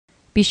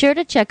Be sure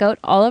to check out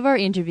all of our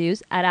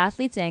interviews at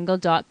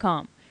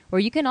athletesangle.com,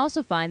 where you can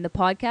also find the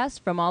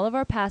podcast from all of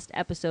our past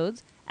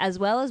episodes, as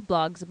well as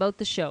blogs about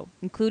the show,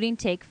 including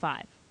Take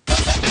 5.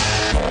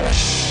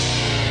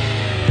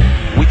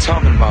 We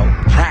talking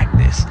about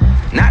practice.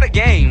 Not a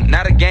game.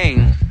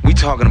 We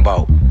talking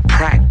about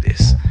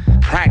practice.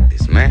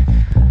 Practice, man.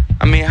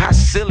 I mean, how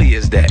silly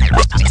is that?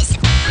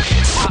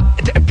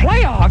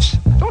 Playoffs?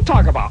 Don't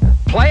talk about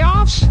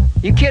playoffs.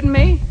 You kidding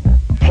me?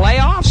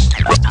 Playoffs?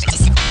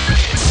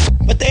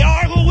 But they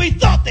are who we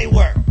thought they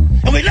were,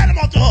 and we let them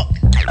off the hook.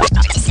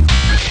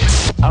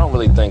 I don't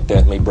really think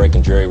that me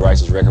breaking Jerry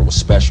Rice's record was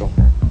special.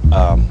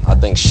 I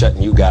think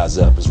shutting you guys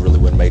up is really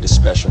what made it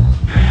special.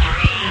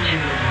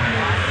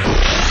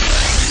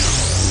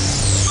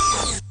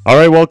 All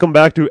right, welcome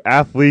back to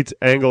Athletes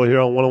Angle here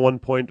on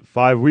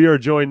 101.5. We are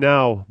joined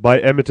now by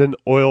Edmonton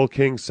Oil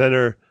Kings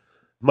center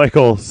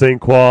Michael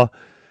St.Croix.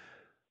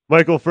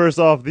 Michael, first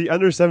off, the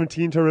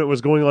Under-17 tournament was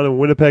going on in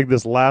Winnipeg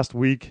this last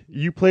week.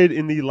 You played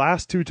in the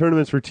last two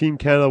tournaments for Team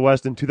Canada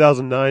West in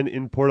 2009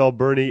 in Port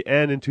Alberni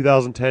and in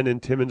 2010 in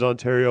Timmins,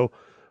 Ontario.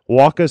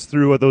 Walk us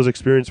through what those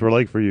experiences were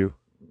like for you.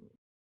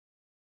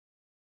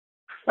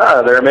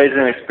 They're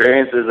amazing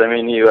experiences. I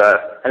mean,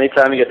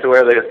 anytime you get to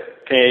wear the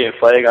Canadian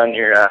flag on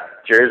your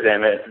jersey, I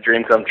mean, it's a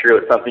dream come true.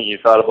 It's something you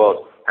thought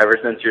about ever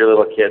since you were a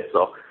little kid.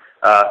 So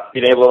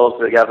being able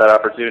to have that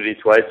opportunity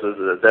twice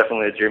was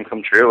definitely a dream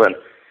come true. And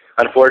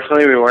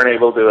unfortunately, we weren't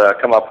able to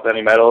come up with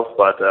any medals.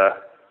 But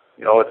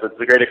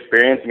it's a great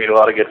experience. You meet a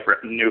lot of good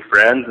new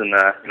friends and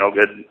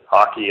good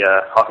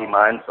hockey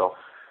minds. So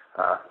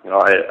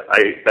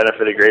I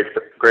benefited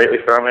greatly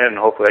from it, and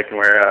hopefully I can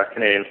wear a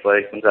Canadian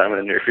flag sometime in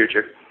the near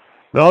future.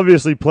 Now,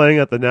 obviously, playing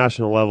at the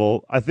national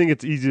level, I think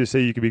it's easy to say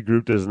you can be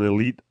grouped as an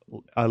elite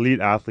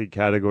athlete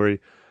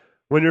category.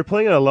 When you're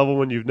playing at a level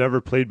when you've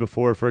never played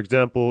before, for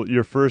example,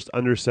 your first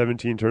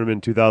Under-17 tournament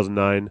in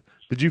 2009,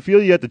 did you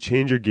feel you had to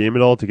change your game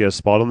at all to get a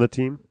spot on the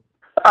team?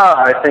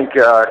 I think,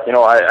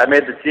 I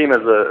made the team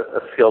as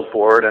a skilled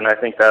forward, and I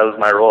think that was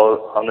my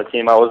role on the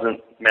team. I wasn't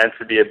meant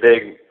to be a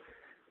big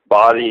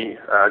body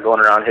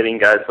going around hitting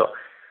guys, so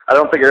I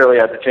don't think I really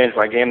had to change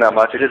my game that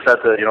much. I just had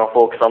to,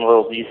 focus on the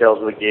little details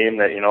of the game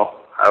that,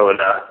 I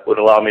would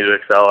allow me to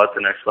excel at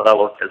the next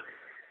level. Because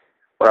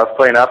when I was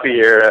playing up a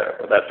year,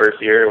 that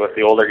first year with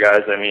the older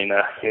guys, I mean,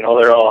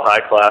 they're all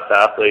high-class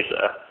athletes.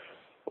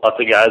 Lots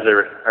of guys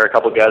a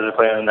couple of guys are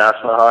playing in the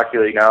National Hockey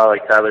League now,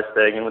 like Tyler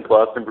Stegan with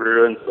Boston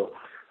Bruins. So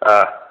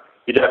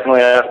you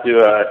definitely have to,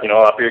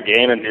 up your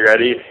game and be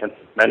ready and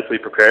mentally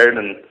prepared.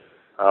 And,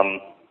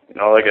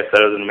 like I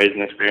said, it was an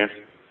amazing experience.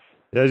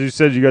 Yeah, as you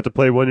said, you got to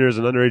play 1 year as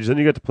an underage, then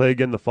you got to play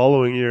again the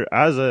following year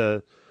as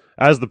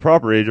the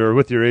proper age, or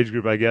with your age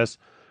group, I guess.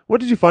 What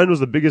did you find was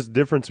the biggest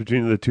difference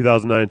between the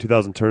 2009 and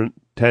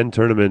 2010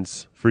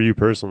 tournaments for you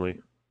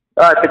personally?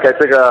 I think I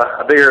took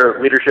a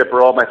bigger leadership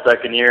role my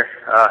second year.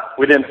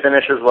 We didn't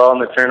finish as well in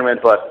the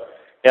tournament, but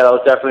yeah, that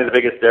was definitely the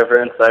biggest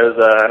difference. I was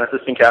an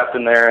assistant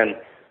captain there, and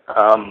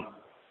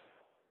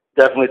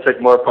definitely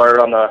took more part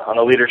on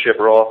the leadership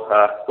role.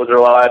 Was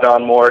relied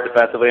on more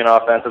defensively and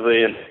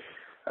offensively, and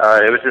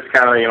it was just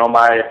kind of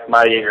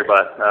my year.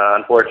 But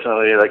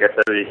unfortunately, like I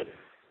said,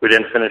 we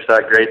didn't finish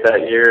that great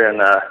that year, and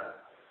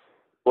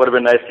would have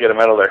been nice to get a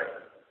medal there.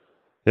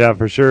 Yeah,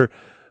 for sure.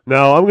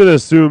 Now, I'm going to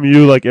assume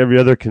you, like every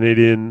other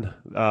Canadian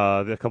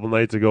a couple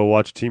nights ago,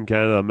 watched Team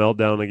Canada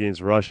meltdown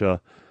against Russia.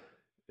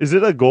 Is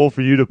it a goal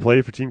for you to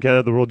play for Team Canada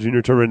at the World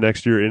Junior Tournament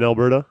next year in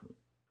Alberta?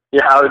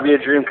 Yeah, it would be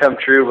a dream come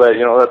true, but,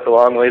 that's a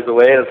long ways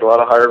away. It's a lot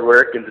of hard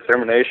work and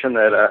determination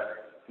that,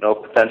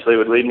 potentially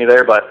would lead me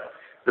there. But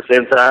at the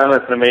same time,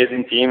 it's an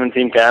amazing team in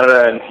Team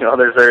Canada, and,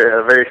 there's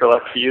a very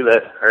select few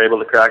that are able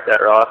to crack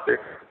that roster.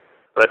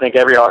 But I think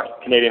every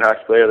Canadian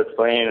hockey player that's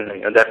playing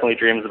definitely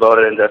dreams about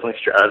it and definitely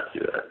strives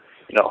to,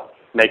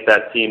 make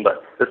that team.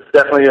 But it's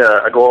definitely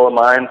a goal of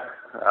mine.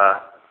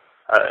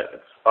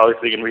 It's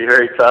obviously going to be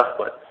very tough,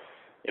 but,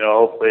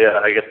 hopefully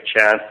I get the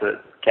chance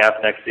at camp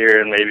next year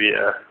and maybe,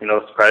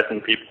 surprise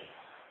some people.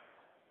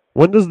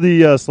 When does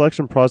the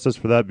selection process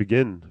for that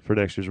begin for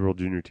next year's World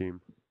Junior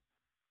team?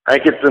 I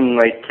think it's in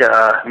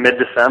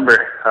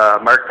mid-December.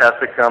 Mark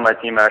Pesic on my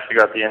team actually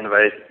got the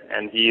invite,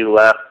 and he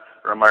left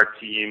from our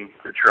team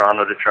to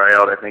Toronto to try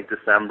out, I think,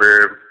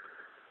 December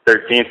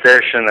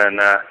 13th-ish, and then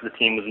the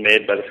team was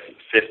made by the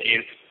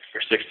 15th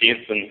or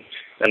 16th, and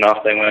then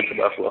off they went to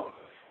Buffalo.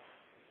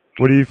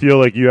 What do you feel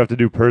like you have to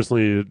do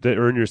personally to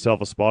earn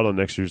yourself a spot on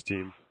next year's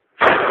team?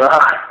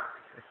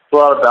 It's a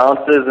lot of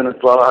bounces, and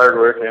it's a lot of hard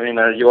work. I mean,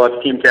 you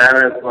watch Team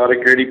Canada, it's a lot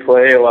of gritty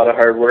play, a lot of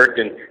hard work,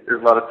 and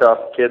there's a lot of tough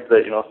kids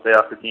that, stay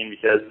off the team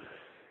because,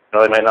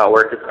 they might not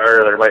work as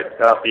hard, or they might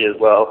not be as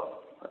well,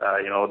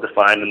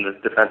 defined in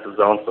the defensive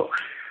zone. So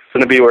it's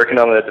going to be working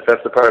on the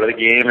defensive part of the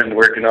game and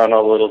working on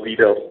all the little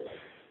details.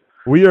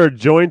 We are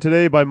joined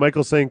today by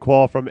Michael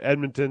St.Croix from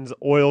Edmonton's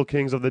Oil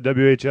Kings of the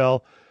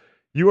WHL.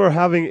 You are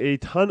having a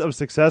ton of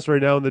success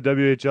right now in the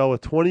WHL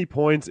with 20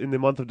 points in the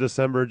month of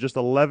December, just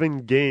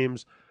 11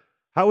 games.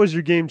 How has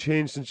your game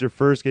changed since your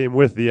first game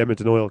with the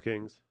Edmonton Oil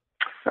Kings?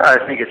 I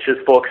think it's just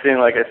focusing,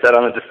 like I said,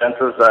 on the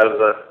defensive side of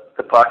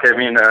the puck. I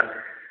mean,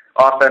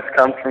 offense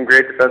comes from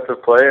great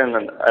defensive play,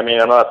 and I mean,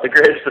 I'm not the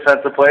greatest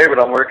defensive player,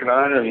 but I'm working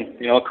on it,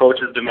 and coach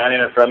is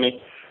demanding it from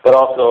me. But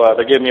also,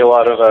 they give me a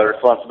lot of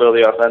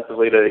responsibility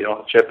offensively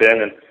to chip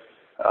in, and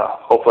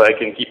hopefully I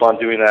can keep on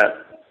doing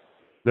that.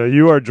 Now,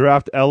 you are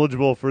draft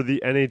eligible for the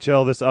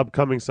NHL this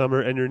upcoming summer,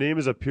 and your name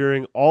is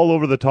appearing all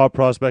over the top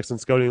prospects and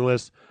scouting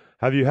lists.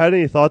 Have you had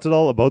any thoughts at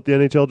all about the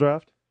NHL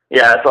draft?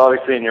 Yeah, it's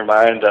obviously in your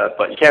mind,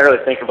 but you can't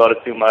really think about it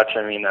too much.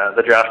 I mean,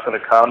 the draft's going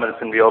to come, and it's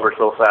going to be over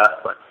so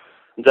fast, but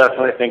I'm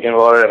definitely thinking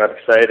about it, and I'm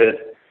excited.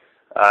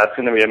 It's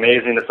going to be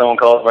amazing if someone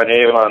calls my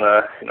name on,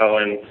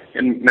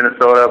 in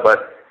Minnesota,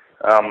 but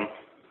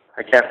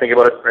I can't think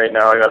about it right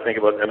now. I got to think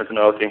about the Edmonton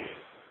Oil Kings.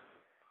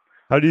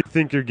 How do you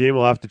think your game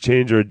will have to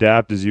change or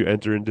adapt as you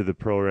enter into the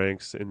pro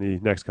ranks in the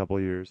next couple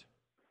of years?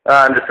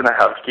 I'm just going to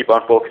have to keep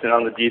on focusing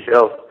on the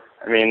details.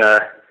 I mean,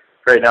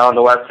 right now in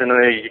the Western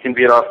League, you can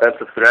be an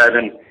offensive threat,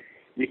 and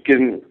you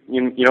can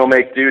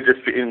make do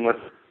just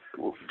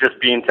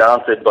being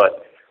talented.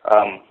 But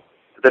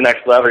the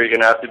next level, you're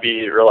going to have to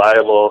be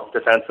reliable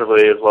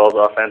defensively as well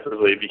as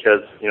offensively,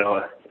 because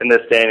in this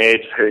day and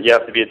age, you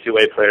have to be a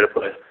two-way player to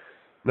play.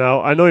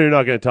 Now, I know you're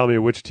not going to tell me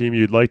which team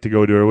you'd like to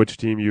go to or which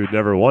team you would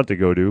never want to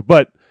go to,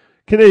 but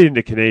Canadian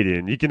to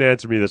Canadian, you can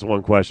answer me this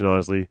one question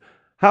honestly.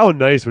 How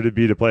nice would it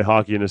be to play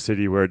hockey in a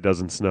city where it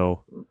doesn't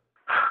snow?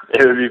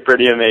 It would be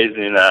pretty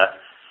amazing.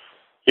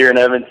 Here in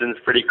Edmonton,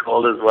 it's pretty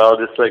cold as well,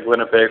 just like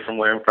Winnipeg from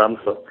where I'm from.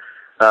 So,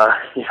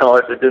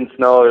 if it didn't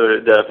snow, it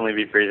would definitely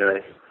be pretty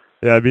nice.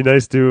 Yeah, it'd be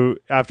nice to,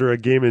 after a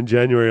game in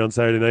January on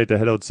Saturday night, to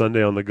head out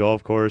Sunday on the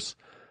golf course.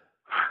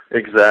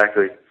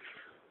 Exactly.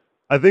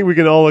 I think we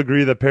can all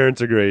agree that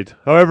parents are great.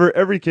 However,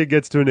 every kid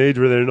gets to an age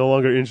where they're no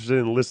longer interested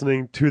in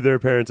listening to their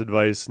parents'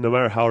 advice, no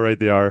matter how right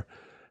they are.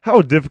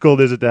 How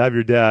difficult is it to have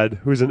your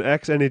dad, who's an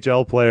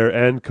ex-NHL player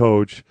and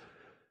coach,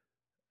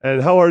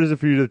 and how hard is it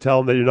for you to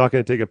tell him that you're not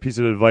going to take a piece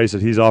of advice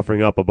that he's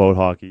offering up about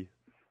hockey?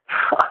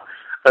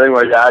 I think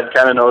my dad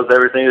kind of knows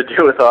everything to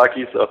do with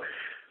hockey, so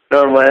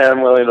normally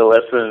I'm willing to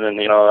listen and,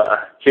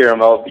 hear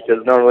him out,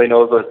 because normally he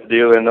knows what to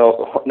do and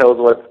knows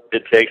what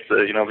it takes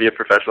to, be a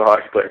professional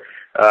hockey player.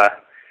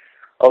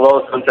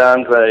 Although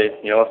sometimes I,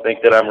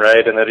 think that I'm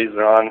right and that he's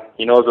wrong,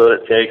 he knows what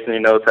it takes and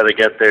he knows how to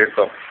get there.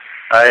 So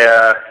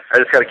I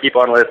just got to keep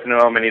on listening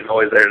to him, and he's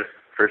always there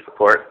for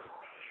support.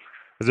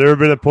 Has there ever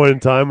been a point in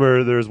time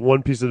where there's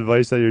one piece of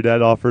advice that your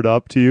dad offered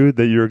up to you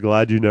that you're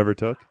glad you never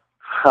took?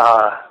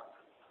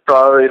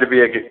 Probably to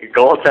be a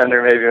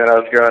goaltender maybe when I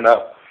was growing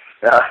up.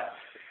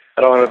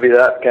 I don't want to be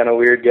that kind of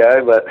weird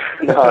guy, but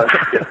no,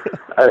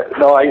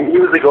 he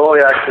was a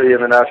goalie actually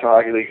in the National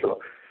Hockey League, so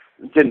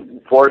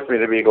didn't force me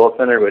to be a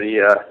goaltender, but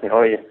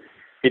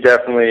he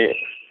definitely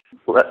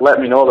let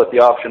me know that the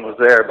option was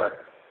there.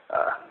 But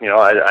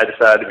I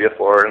decided to be a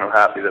forward, and I'm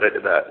happy that I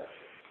did that.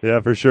 Yeah,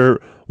 for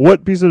sure.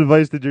 What piece of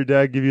advice did your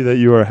dad give you that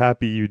you are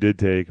happy you did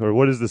take, or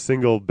what is the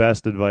single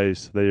best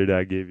advice that your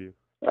dad gave you?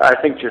 I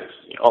think just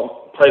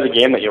play the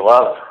game that you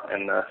love,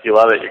 and if you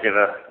love it, you're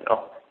gonna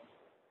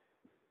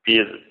be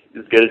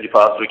as good as you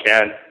possibly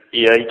can.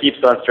 He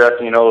keeps on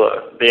stressing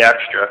the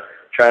extra.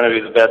 Trying to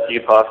be the best you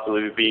could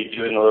possibly be,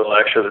 doing a little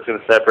extra that's going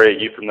to separate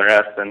you from the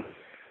rest. And,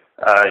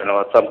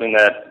 it's something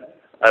that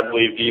I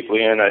believe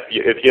deeply in.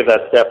 If you have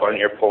that step on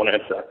your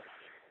opponent,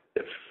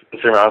 it's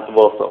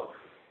insurmountable. So,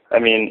 I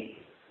mean,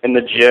 in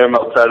the gym,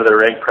 outside of the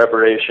rink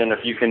preparation,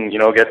 if you can,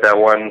 get that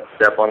one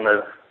step on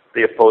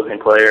the opposing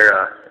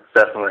player, it's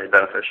definitely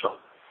beneficial.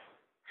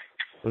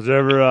 Was there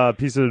ever a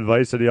piece of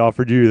advice that he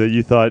offered you that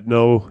you thought,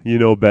 no, you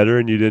know better,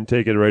 and you didn't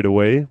take it right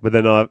away, but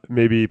then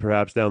maybe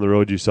perhaps down the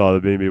road you saw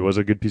that maybe it was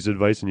a good piece of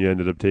advice and you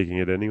ended up taking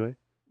it anyway?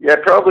 Yeah,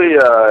 probably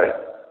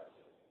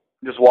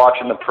just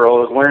watching the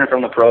pros, learning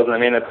from the pros. I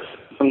mean, it's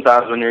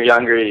sometimes when you're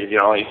younger, you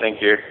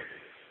think you're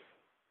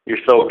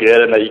so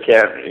good and that you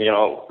can't,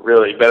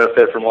 really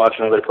benefit from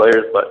watching other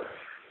players, but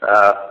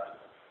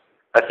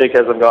I think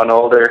as I've gotten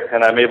older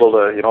and I'm able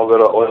to, go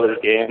to Oilers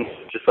games,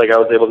 just like I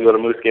was able to go to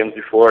Moose games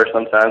before,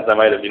 sometimes I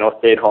might have,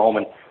 stayed home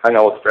and hung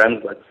out with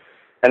friends, but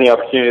any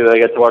opportunity that I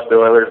get to watch the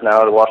Oilers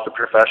now, to watch the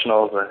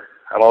professionals,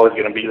 I'm always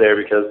going to be there,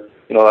 because,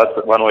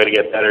 that's one way to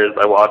get better is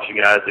by watching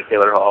guys like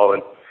Taylor Hall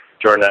and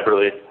Jordan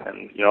Eberle,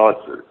 and,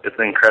 it's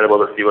incredible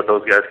to see what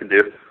those guys can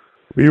do.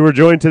 We were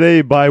joined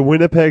today by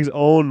Winnipeg's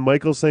own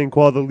Michael St.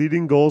 Croix, the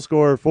leading goal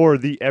scorer for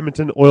the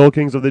Edmonton Oil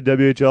Kings of the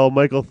WHL.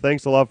 Michael,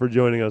 thanks a lot for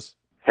joining us.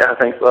 Yeah,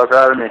 thanks a lot for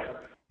having me.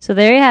 So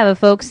there you have it,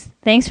 folks.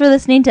 Thanks for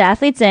listening to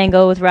Athletes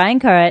Angle with Ryan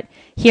Carrett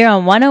here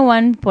on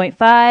 101.5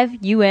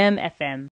 UM FM.